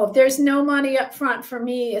 No, there's no money up front for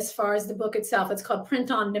me as far as the book itself. It's called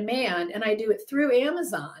print on demand, and I do it through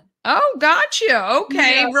Amazon. Oh, gotcha.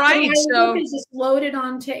 Okay, Yeah, right. So my So book is just loaded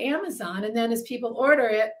onto Amazon, and then as people order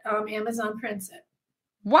it, Amazon prints it.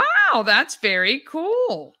 wow, that's very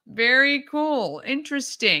cool. Very cool.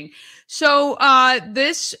 Interesting. So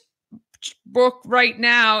this book right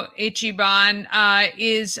now, Ichi-ban,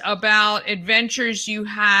 is about adventures you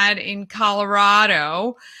had in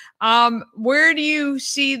Colorado. Where do you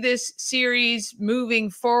see this series moving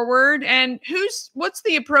forward? And what's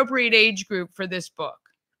the appropriate age group for this book?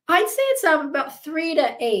 I'd say it's about 3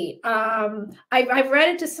 to 8. I've read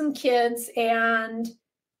it to some kids, and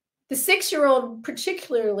the 6-year-old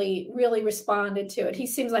particularly really responded to it. He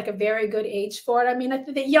seems like a very good age for it. I mean,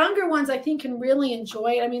 the younger ones I think can really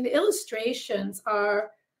enjoy it. I mean, the illustrations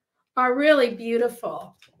are really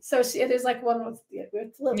beautiful. So there's like one with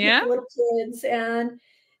little kids, and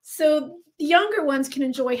so the younger ones can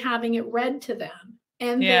enjoy having it read to them,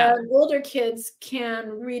 and the older kids can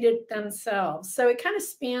read it themselves. So it kind of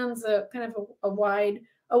spans a kind of a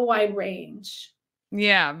wide range.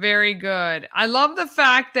 Yeah, very good. I love the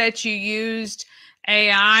fact that you used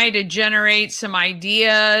AI to generate some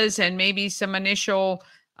ideas and maybe some initial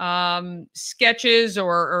sketches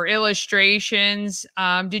or illustrations.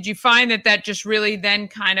 Did you find that just really then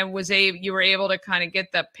kind of you were able to kind of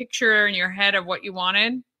get the picture in your head of what you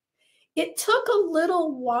wanted? It took a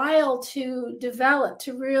little while to develop,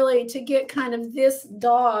 to get kind of this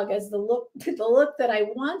dog as the look that I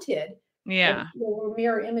wanted. Yeah. We're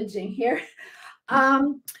mirror imaging here.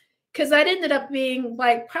 Because that ended up being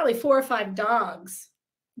like probably 4 or 5 dogs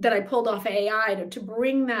that I pulled off AI to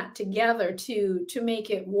bring that together to make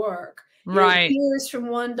it work. Right. Ears from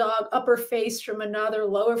one dog, upper face from another,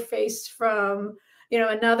 lower face from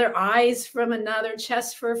another, eyes from another,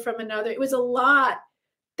 chest fur from another. It was a lot.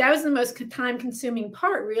 That was the most time-consuming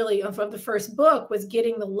part, really, of the first book, was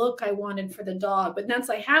getting the look I wanted for the dog. But once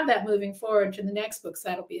I have that moving forward to the next books,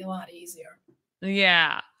 that'll be a lot easier.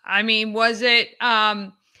 Yeah. I mean, was it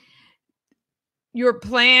your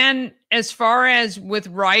plan as far as with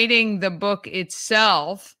writing the book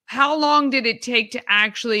itself? How long did it take to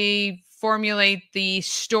actually formulate the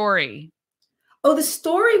story? Oh, the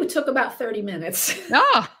story took about 30 minutes.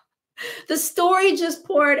 Oh. The story just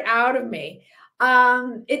poured out of me. I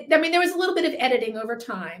mean, there was a little bit of editing over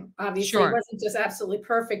time. Obviously, Sure. it wasn't just absolutely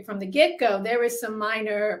perfect from the get-go. There was some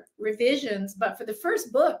minor revisions, but for the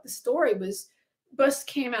first book, the story just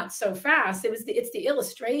came out so fast. It's the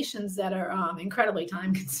illustrations that are incredibly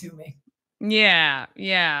time-consuming. Yeah,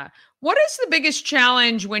 yeah. What is the biggest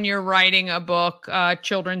challenge when you're writing a book,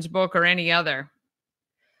 children's book or any other?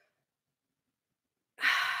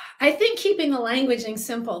 I think keeping the languaging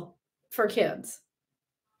simple for kids,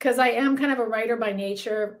 because I am kind of a writer by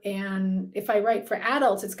nature. And if I write for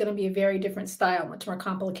adults, it's going to be a very different style, much more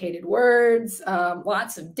complicated words,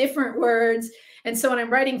 lots of different words. And so when I'm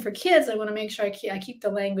writing for kids, I want to make sure I keep the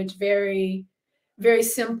language very, very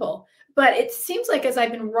simple. But it seems like as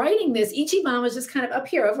I've been writing this, Ichi-ban was just kind of up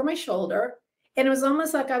here over my shoulder. And it was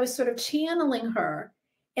almost like I was sort of channeling her.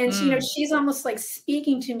 And she, she's almost like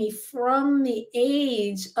speaking to me from the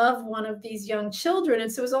age of one of these young children.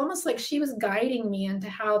 And so it was almost like she was guiding me into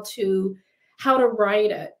how to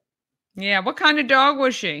write it. Yeah. What kind of dog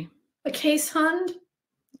was she? A case hund.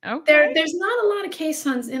 Okay. There's not a lot of case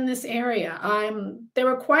hunds in this area. There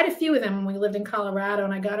were quite a few of them when we lived in Colorado,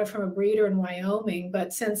 and I got her from a breeder in Wyoming.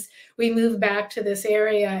 But since we moved back to this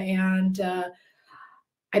area, and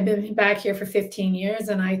I've been back here for 15 years,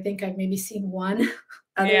 and I think I've maybe seen one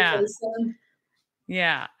other case hunt.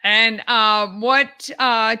 Yeah. And how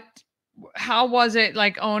was it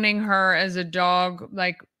like owning her as a dog?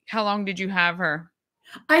 Like, how long did you have her?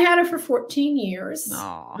 I had her for 14 years.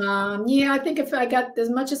 Oh. Yeah, I think if I got as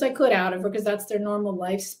much as I could out of her, because that's their normal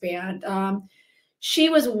lifespan. She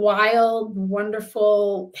was wild,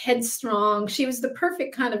 wonderful, headstrong. She was the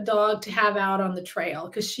perfect kind of dog to have out on the trail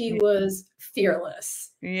because she was fearless.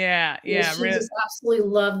 Yeah, She just absolutely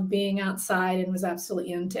loved being outside and was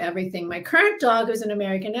absolutely into everything. My current dog, who's an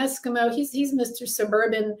American Eskimo, he's Mr.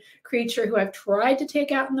 Suburban creature who I've tried to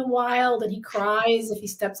take out in the wild, and he cries if he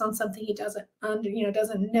steps on something he doesn't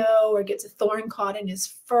know, or gets a thorn caught in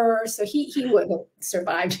his fur. So he wouldn't have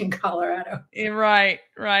survived in Colorado. Right.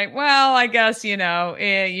 Well, I guess,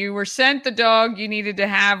 you were sent the dog you needed to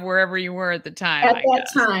have wherever you were at the time. At that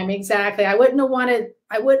time, exactly. I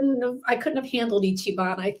couldn't have handled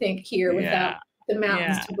Ichi-ban, I think, here without the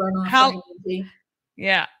mountains to burn off.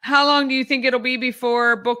 Yeah. How long do you think it'll be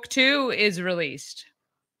before book 2 is released?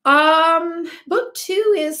 Book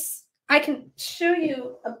 2 is, I can show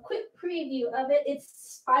you a quick preview of it.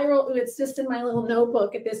 It's spiral. It's just in my little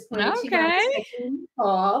notebook at this point. Okay.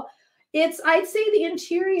 I'd say the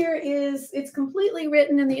interior it's completely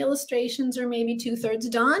written and the illustrations are maybe 2/3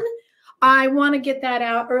 done. I want to get that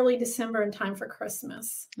out early December in time for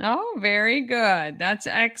Christmas. Oh, very good. That's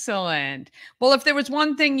excellent. Well, if there was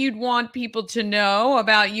one thing you'd want people to know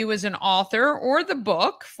about you as an author or the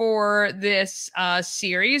book for this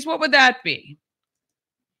series, what would that be?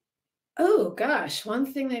 Oh, gosh, one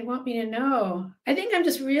thing they want me to know. I think I'm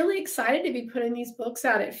just really excited to be putting these books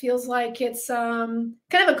out. It feels like it's kind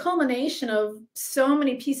of a culmination of so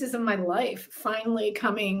many pieces of my life finally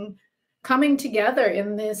coming together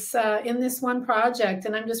in this one project.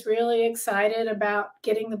 And I'm just really excited about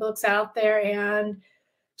getting the books out there and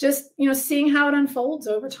just, seeing how it unfolds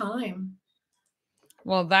over time.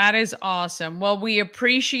 Well, that is awesome. Well, we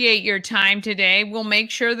appreciate your time today. We'll make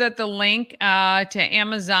sure that the link to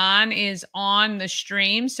Amazon is on the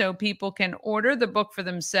stream so people can order the book for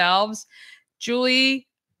themselves. Julie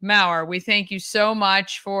Maurer, we thank you so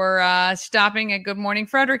much for stopping at Good Morning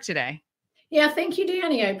Frederick today. Yeah, thank you,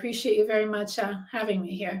 Danny. I appreciate you very much having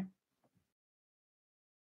me here.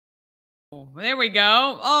 There we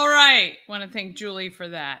go. All right. Want to thank Julie for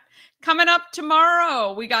that. Coming up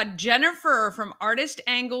tomorrow, we got Jennifer from Artist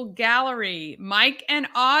Angle Gallery, Mike and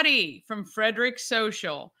Audie from Frederick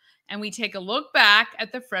Social, and we take a look back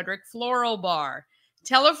at the Frederick Floral Bar.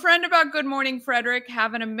 Tell a friend about Good Morning Frederick.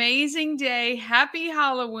 Have an amazing day. Happy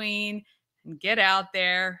Halloween. And get out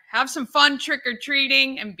there, have some fun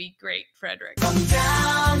trick-or-treating, and be great, Frederick. From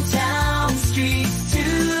downtown streets to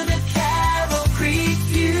the Carroll Creek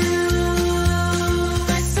view,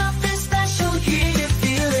 there's something special here to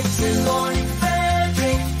feel it. Good morning,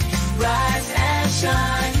 Frederick, rise and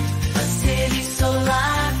shine.